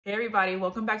Hey everybody,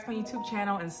 welcome back to my YouTube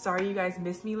channel, and sorry you guys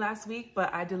missed me last week,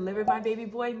 but I delivered my baby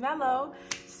boy Mello,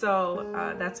 so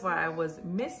that's why I was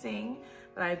missing,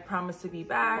 but I promised to be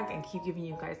back and keep giving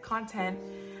you guys content.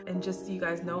 And just so you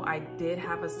guys know, I did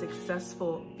have a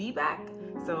successful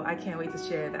VBAC, so I can't wait to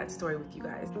share that story with you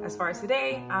guys. As far as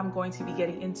today, I'm going to be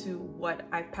getting into what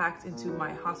I packed into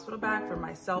my hospital bag for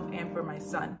myself and for my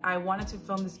son. I wanted to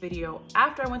film this video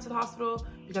after I went to the hospital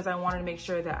because I wanted to make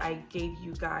sure that I gave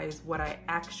you guys what I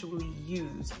actually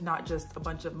used, not just a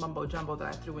bunch of mumbo jumbo that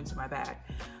I threw into my bag.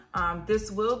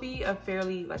 This will be a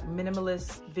fairly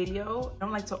minimalist video. I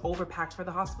don't like to overpack for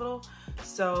the hospital,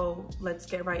 so let's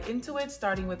get right into it,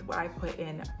 starting with what I put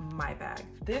in my bag.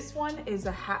 This one is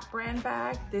a Hat brand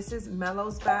bag. This is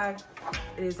Mello's bag.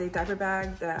 It is a diaper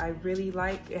bag that I really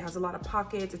like. It has a lot of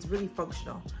pockets. It's really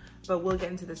functional, but we'll get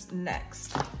into this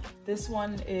next. This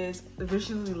one is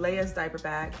originally Leia's diaper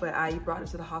bag, but I brought it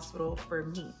to the hospital for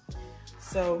me.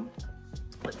 So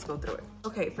let's go through it.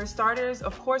 Okay, for starters,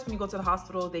 of course, when you go to the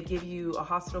hospital, they give you a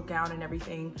hospital gown and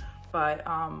everything, but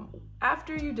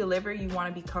after you deliver, you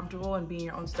want to be comfortable and be in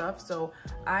your own stuff. So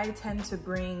I tend to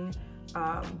bring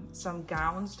some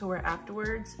gowns to wear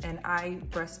afterwards, and I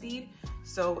breastfeed,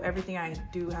 so everything I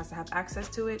do has to have access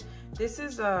to it. This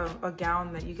is a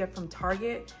gown that you get from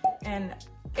Target, and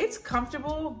it's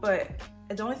comfortable, but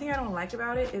the only thing I don't like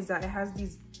about it is that it has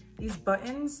these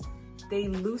buttons. They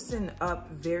loosen up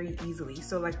very easily.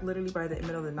 So literally by the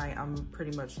middle of the night, I'm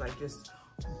pretty much just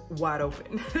wide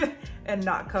open and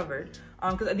not covered.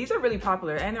 Because these are really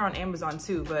popular and they're on Amazon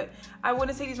too, but I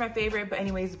wouldn't say these are my favorite, but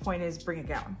anyways, the point is bring a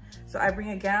gown. So I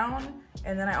bring a gown,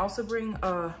 and then I also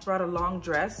brought a long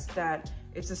dress that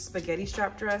it's a spaghetti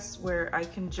strap dress where I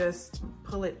can just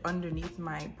pull it underneath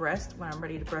my breast when I'm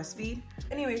ready to breastfeed.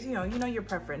 Anyways, you know your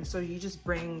preference. So you just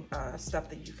bring stuff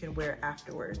that you can wear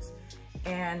afterwards.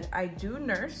 And I do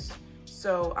nurse,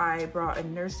 so I brought a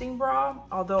nursing bra,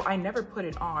 although I never put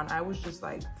it on. I was just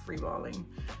freeballing,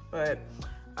 but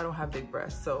I don't have big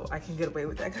breasts, so I can get away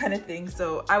with that kind of thing.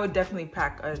 So I would definitely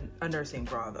pack a nursing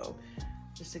bra though,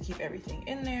 just to keep everything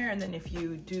in there. And then if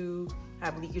you do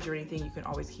have leakage or anything, you can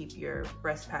always keep your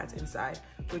breast pads inside,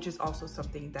 which is also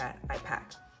something that I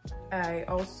pack. I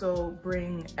also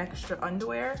bring extra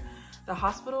underwear. The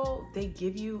hospital, they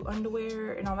give you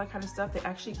underwear and all that kind of stuff. They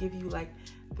actually give you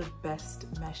the best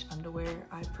mesh underwear.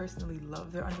 I personally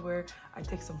love their underwear. I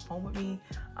take some home with me,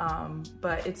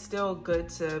 but it's still good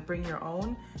to bring your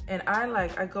own. And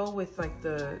I go with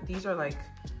these are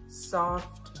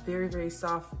soft, very, very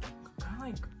soft, kind of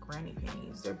like granny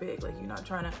panties. They're big, you're not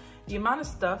trying to, the amount of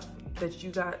stuff that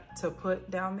you got to put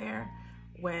down there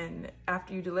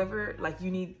after you deliver,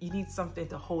 you need something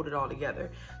to hold it all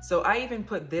together. So I even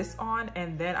put this on,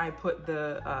 and then I put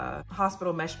the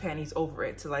hospital mesh panties over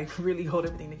it to really hold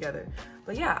everything together.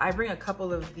 But yeah, I bring a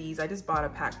couple of these. I just bought a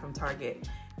pack from Target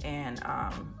and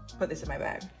put this in my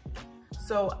bag.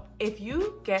 So if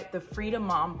you get the Freedom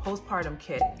Mom postpartum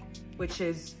kit, which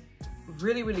is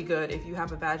really, really good if you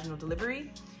have a vaginal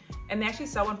delivery, and they actually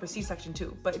sell one for C-section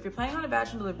too. But if you're planning on a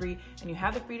vaginal delivery and you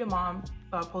have the Freedom Mom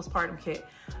postpartum kit,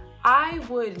 I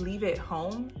would leave it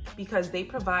home because they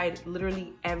provide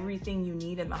literally everything you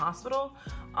need in the hospital.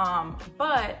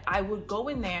 But I would go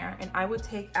in there and I would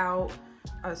take out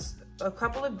a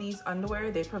couple of these underwear.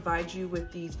 They provide you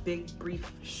with these big, brief,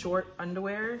 short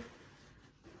underwear.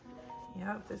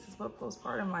 Yeah, this is what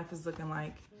postpartum life is looking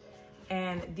like.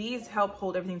 And these help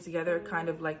hold everything together, kind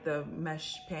of like the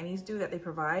mesh panties do that they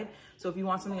provide. So if you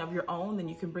want something of your own, then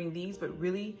you can bring these, but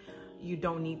really you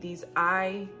don't need these.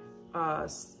 I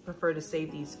prefer to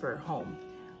save these for home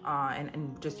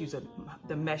and just use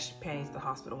the mesh panties at the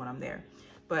hospital when I'm there.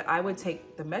 But I would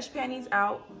take the mesh panties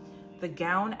out, the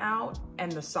gown out, and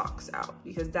the socks out,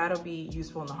 because that'll be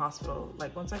useful in the hospital.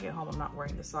 Once I get home, I'm not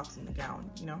wearing the socks and the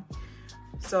gown,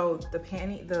 So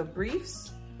the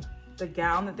briefs, the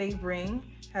gown that they bring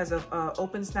has a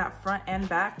open snap front and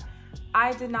back.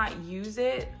 I did not use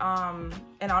it,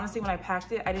 and honestly, when I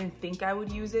packed it, I didn't think I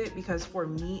would use it because for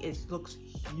me, it looks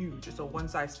huge. It's a one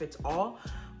size fits all,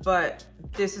 but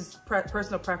this is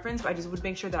personal preference. But I just would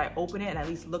make sure that I open it and at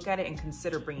least look at it and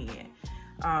consider bringing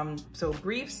it. So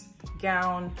briefs,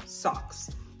 gown, socks.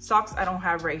 Socks I don't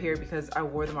have right here because I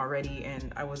wore them already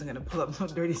and I wasn't gonna pull up no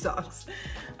dirty socks.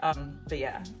 But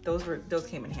yeah, those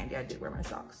came in handy. I did wear my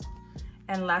socks.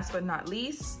 And last but not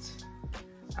least,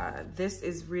 this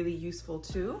is really useful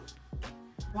too.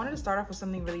 I wanted to start off with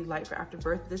something really light for after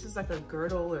birth. This is like a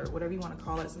girdle or whatever you want to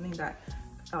call it, something that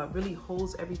really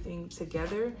holds everything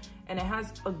together, and it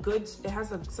has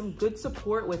some good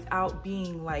support without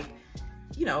being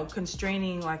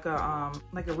constraining like a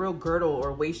real girdle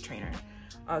or waist trainer.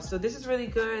 So this is really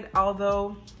good,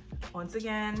 although once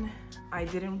again, I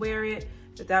didn't wear it,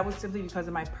 but that was simply because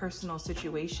of my personal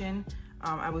situation.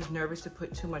 I was nervous to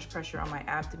put too much pressure on my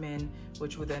abdomen,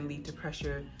 which would then lead to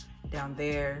pressure down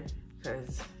there,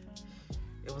 because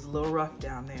it was a little rough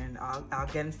down there, and I'll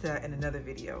get into that in another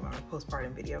video, a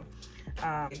postpartum video.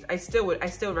 I still would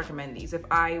recommend these. If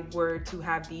I were to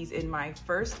have these in my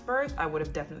first birth, I would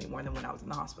have definitely worn them when I was in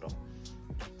the hospital.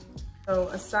 So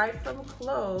aside from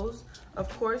clothes, of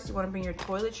course, you want to bring your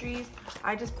toiletries.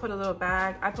 I just put a little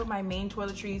bag. I put my main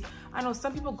toiletries. I know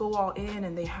some people go all in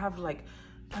and they have like,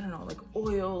 I don't know, like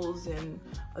oils and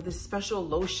this special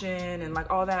lotion and like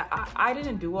all that. I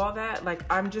didn't do all that. Like,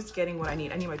 I'm just getting what I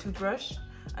need. I need my toothbrush.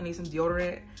 I need some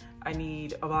deodorant. I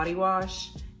need a body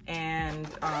wash. And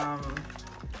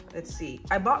let's see.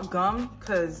 I bought gum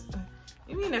because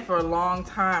you've been there for a long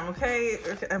time, okay?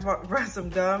 I brought some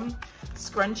gum.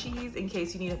 Scrunchies in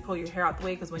case you need to pull your hair out the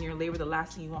way, because when you're in labor, the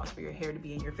last thing you want is for your hair to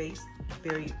be in your face.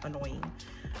 Very annoying.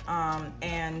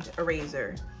 And a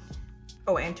razor.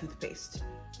 Oh, and toothpaste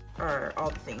are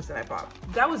all the things that I bought.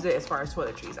 That was it as far as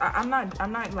toiletries. I'm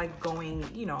not like going,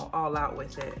 you know, all out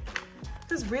with it.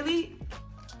 Because really,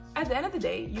 at the end of the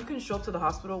day, you can show up to the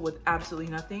hospital with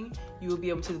absolutely nothing. You will be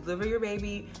able to deliver your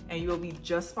baby and you will be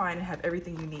just fine and have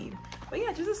everything you need. But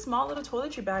yeah, just a small little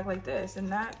toiletry bag like this, and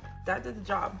that did the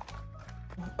job.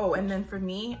 Oh, and then for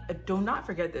me, do not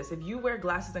forget this. If you wear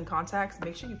glasses and contacts,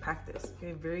 make sure you pack this,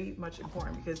 okay? Very much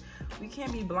important, because we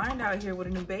can't be blind out here with a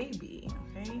new baby,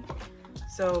 okay?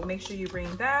 So make sure you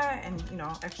bring that, and you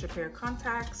know, extra pair of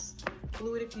contacts,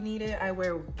 fluid if you need it. I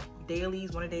wear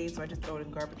dailies, one a day, so I just throw it in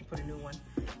the garbage and put a new one.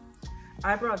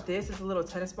 I brought this. It's a little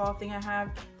tennis ball thing I have.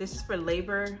 This is for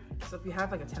labor. So if you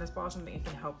have like a tennis ball or something, it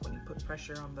can help when you put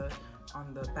pressure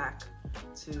on the back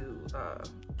to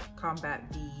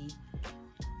combat the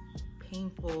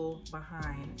painful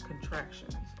behind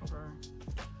contractions.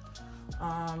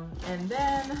 And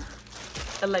then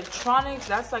electronics,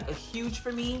 that's like a huge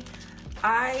for me.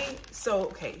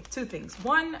 Okay, two things.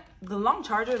 One, the long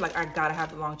charger, like I gotta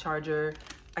have the long charger.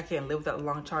 I can't live without a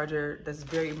long charger. That's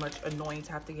very much annoying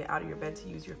to have to get out of your bed to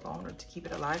use your phone or to keep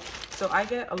it alive. So I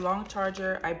get a long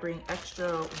charger. I bring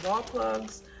extra wall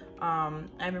plugs. I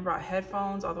even brought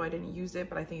headphones, although I didn't use it,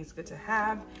 but I think it's good to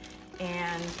have.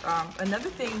 And another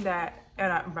thing that,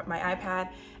 my iPad,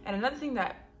 and another thing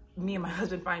that me and my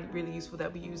husband find really useful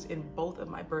that we use in both of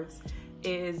my births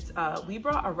is we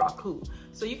brought a Roku.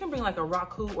 So you can bring like a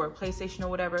Roku or a PlayStation or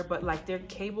whatever, but like their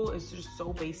cable is just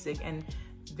so basic and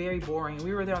very boring.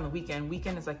 We were there on the weekend.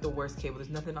 Weekend is like the worst cable. There's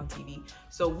nothing on TV.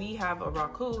 So we have a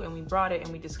Roku and we brought it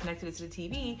and we just connected it to the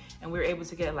TV, and we were able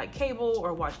to get like cable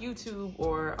or watch YouTube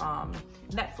or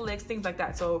Netflix, things like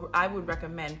that. So I would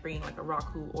recommend bringing like a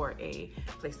Roku or a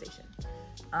PlayStation.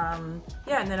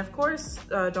 Yeah, and then of course,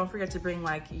 don't forget to bring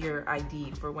like your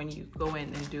ID for when you go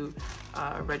in and do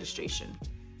registration.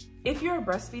 If you're a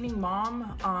breastfeeding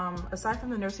mom, aside from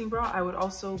the nursing bra, I would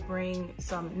also bring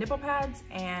some nipple pads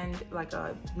and like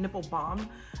a nipple balm,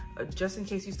 just in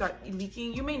case you start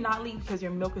leaking. You may not leak because your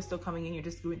milk is still coming in, you're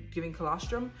just giving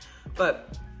colostrum,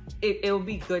 but it'll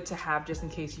be good to have just in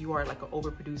case you are like an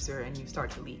overproducer and you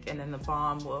start to leak. And then the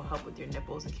balm will help with your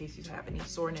nipples in case you have any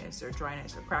soreness or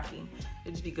dryness or cracking.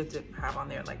 It'd just be good to have on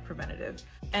there like preventative.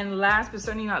 And last but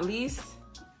certainly not least,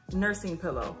 nursing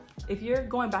pillow. If you're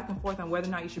going back and forth on whether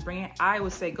or not you should bring it, I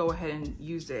would say go ahead and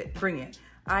use it, bring it.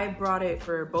 I brought it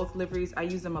for both deliveries. I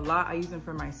use them a lot. I use them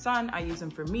for my son. I use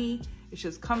them for me. It's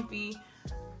just comfy.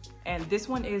 And this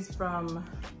one is from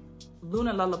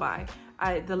Luna Lullaby.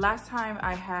 The last time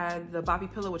I had the Bobby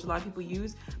pillow, which a lot of people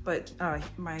use, but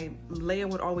my layer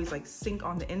would always like sink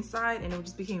on the inside and it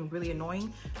just became really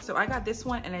annoying. So I got this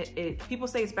one, and people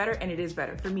say it's better, and it is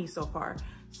better for me so far.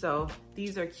 So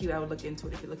these are cute. I would look into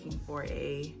it if you're looking for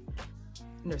a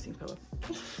nursing pillow.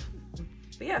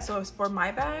 But yeah, so as for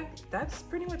my bag, that's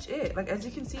pretty much it. Like, as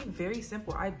you can see, very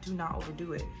simple. I do not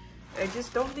overdo it. I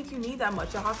just don't think you need that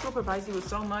much. The hospital provides you with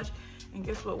so much. And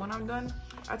guess what? When I'm done,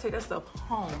 I take that stuff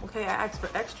home. Okay, I ask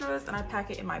for extras and I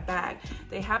pack it in my bag.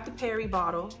 They have the Perry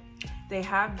bottle. They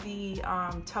have the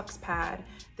Tux pad.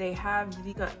 They have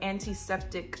the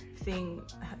antiseptic thing.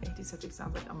 Antiseptic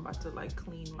sounds like I'm about to like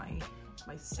clean my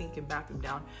sink and bathroom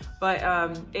down. But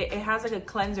it has like a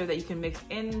cleanser that you can mix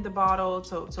in the bottle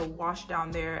to wash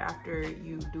down there after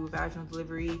you do a vaginal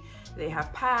delivery. They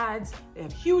have pads. They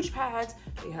have huge pads.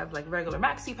 They have like regular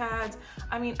maxi pads.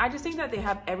 I mean, I just think that they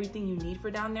have everything you need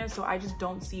for down there. So I just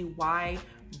don't see why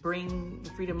bring the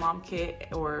Freedom Mom kit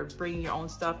or bring your own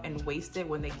stuff and waste it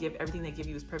when everything they give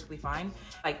you is perfectly fine.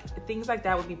 Like things like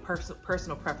that would be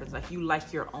personal preference. Like you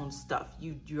like your own stuff.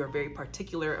 You are very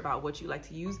particular about what you like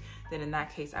to use. Then in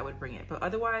that case, I would bring it. But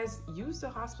otherwise, use the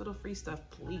hospital free stuff,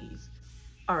 please.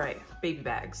 All right, baby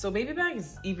bag. So baby bag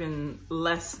is even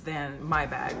less than my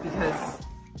bag because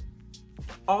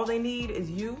all they need is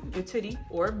your titty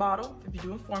or a bottle if you're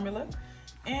doing formula,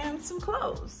 and some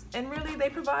clothes. And really they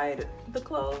provide the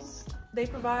clothes, they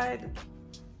provide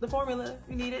the formula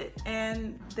if you need it,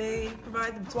 and they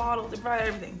provide the swaddle, they provide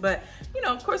everything. But you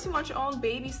know, of course you want your own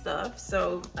baby stuff.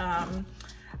 So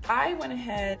I went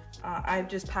ahead, I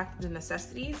just packed the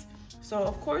necessities. So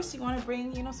of course you want to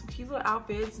bring, you know, some cute little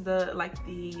outfits, the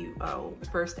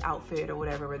first outfit or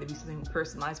whatever, whether it be something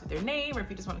personalized with their name, or if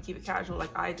you just want to keep it casual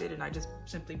like I did, and I just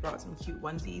simply brought some cute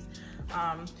onesies.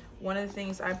 One of the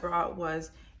things I brought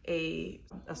was a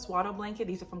swaddle blanket.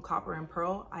 These are from Copper and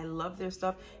Pearl. I love their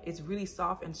stuff. It's really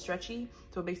soft and stretchy,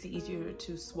 so it makes it easier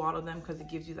to swaddle them because it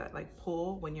gives you that like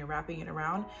pull when you're wrapping it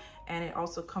around. And it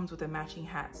also comes with a matching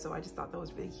hat, so I just thought that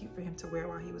was really cute for him to wear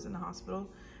while he was in the hospital.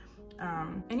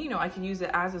 And you know, I can use it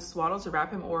as a swaddle to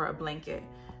wrap him or a blanket.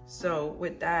 So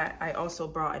with that, I also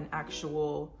brought an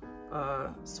actual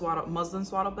muslin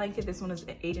swaddle blanket. This one is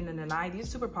Aiden and Anai. These are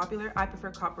super popular. I prefer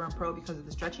Copper and Pearl because of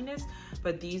the stretchiness,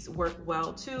 but these work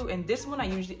well too. And this one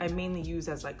I mainly use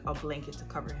as like a blanket to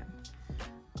cover him.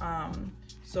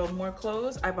 So more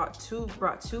clothes. I brought two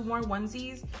more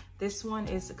onesies. This one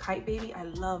is the Kite Baby. I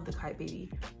love the Kite Baby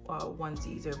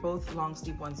onesies. They're both long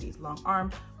sleeve onesies, long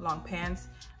arm, long pants.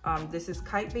 This is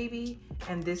Kite Baby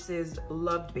and this is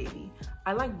Loved Baby.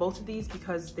 I like both of these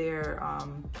because they're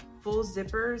full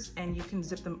zippers and you can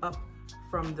zip them up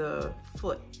from the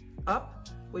foot up,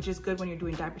 which is good when you're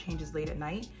doing diaper changes late at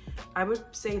night. I would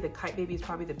say the Kite Baby is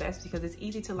probably the best because it's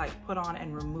easy to like put on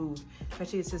and remove,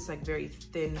 especially it's just like very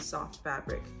thin, soft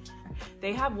fabric.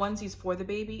 They have onesies for the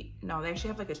baby. No, they actually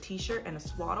have like a t-shirt and a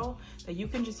swaddle that you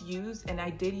can just use, and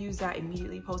I did use that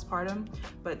immediately postpartum,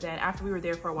 but then after we were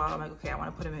there for a while, I'm like, okay, I want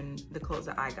to put him in the clothes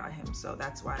that I got him, so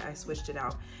that's why I switched it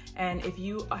out. And if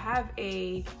you have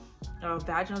a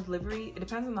vaginal delivery, it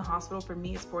depends on the hospital. For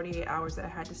me, it's 48 hours that I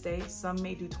had to stay. Some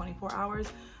may do 24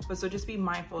 hours, but so just be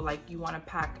mindful, like you want to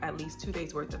pack at least 2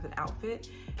 days worth of an outfit.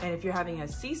 And if you're having a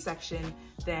C-section,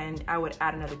 then I would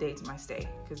add another day to my stay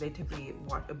because they typically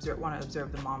want to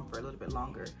observe the mom for a little bit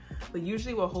longer. But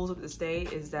usually what holds up the stay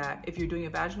is that if you're doing a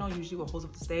vaginal, usually what holds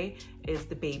up the stay is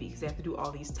the baby, because they have to do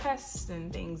all these tests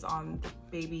and things on the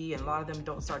baby, and a lot of them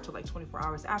don't start till like 24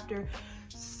 hours after.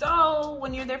 So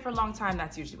when you're there for a long time,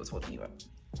 that's usually what's holding you up.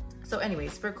 So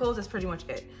anyways, for clothes, that's pretty much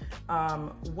it.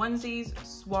 Onesies,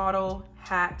 swaddle,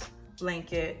 hat,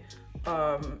 blanket,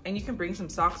 and you can bring some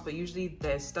socks, but usually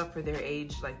the stuff for their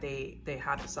age, like they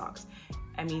have the socks.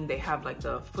 I mean, they have like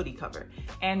the footy cover,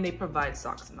 and they provide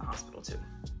socks in the hospital too.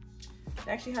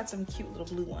 They actually had some cute little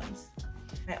blue ones.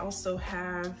 I also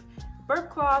have burp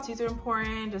cloths. These are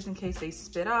important just in case they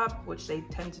spit up, which they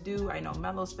tend to do. I know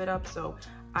Mello spit up, so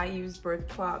I used birth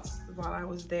cloths while I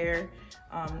was there.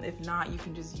 If not, you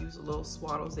can just use the little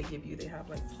swaddles they give you. They have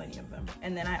like plenty of them.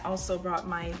 And then I also brought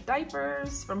my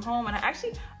diapers from home. And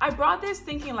I brought this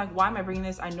thinking like, why am I bringing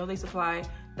this? I know they supply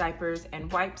diapers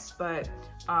and wipes, but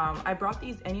I brought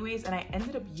these anyways, and I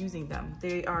ended up using them.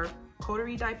 They are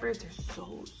coterie diapers. They're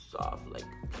so soft, like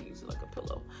you can use it like a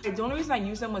pillow. The only reason I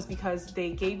used them was because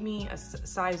they gave me a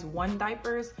size 1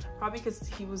 diapers, probably because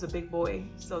he was a big boy,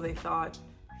 so they thought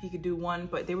he could do 1,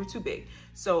 but they were too big.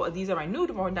 So these are my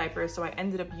newborn diapers, so I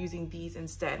ended up using these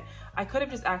instead. I could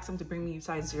have just asked them to bring me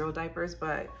size 0 diapers,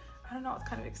 but I don't know, I was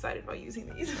kind of excited about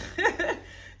using these.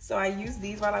 So I used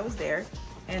these while I was there.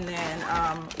 And then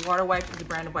water wipes is the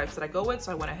brand of wipes that I go with,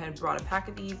 so I went ahead and brought a pack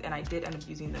of these, and I did end up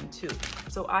using them too.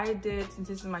 So I did, since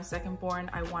this is my second born,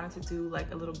 I wanted to do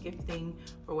like a little gift thing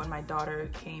for when my daughter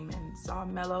came and saw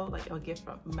Mello, like a gift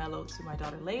from Mello to my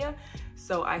daughter Leia.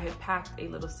 So I had packed a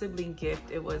little sibling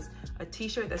gift. It was a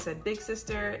t-shirt that said big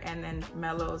sister, and then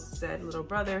Mello said little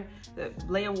brother.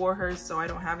 Leia wore hers, so I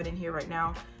don't have it in here right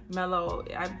now. Mello,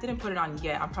 I didn't put it on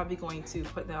yet. I'm probably going to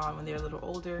put them on when they're a little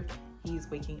older. He's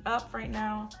waking up right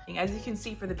now. And as you can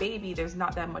see, for the baby, there's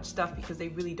not that much stuff because they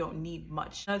really don't need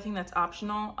much. Another thing that's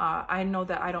optional, I know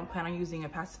that I don't plan on using a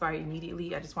pacifier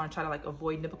immediately. I just want to try to like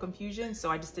avoid nipple confusion, so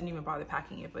I just didn't even bother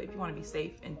packing it. But if you want to be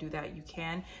safe and do that, you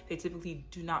can. They typically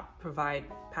do not provide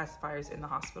pacifiers in the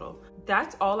hospital.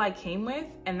 That's all I came with,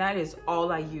 and that is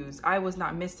all I use. I was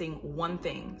not missing one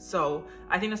thing. So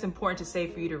I think that's important to say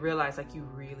for you to realize, like, you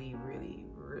really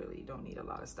don't need a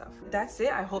lot of stuff. That's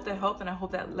it. I hope that helped, and I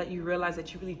hope that let you realize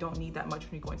that you really don't need that much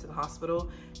when you go into the hospital.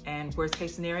 And worst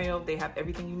case scenario, they have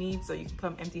everything you need, so you can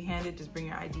come empty-handed, just bring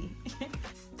your ID.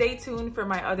 Stay tuned for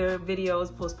my other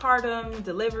videos, postpartum,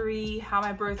 delivery, how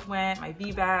my birth went, my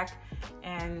VBAC,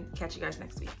 and catch you guys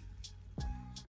next week.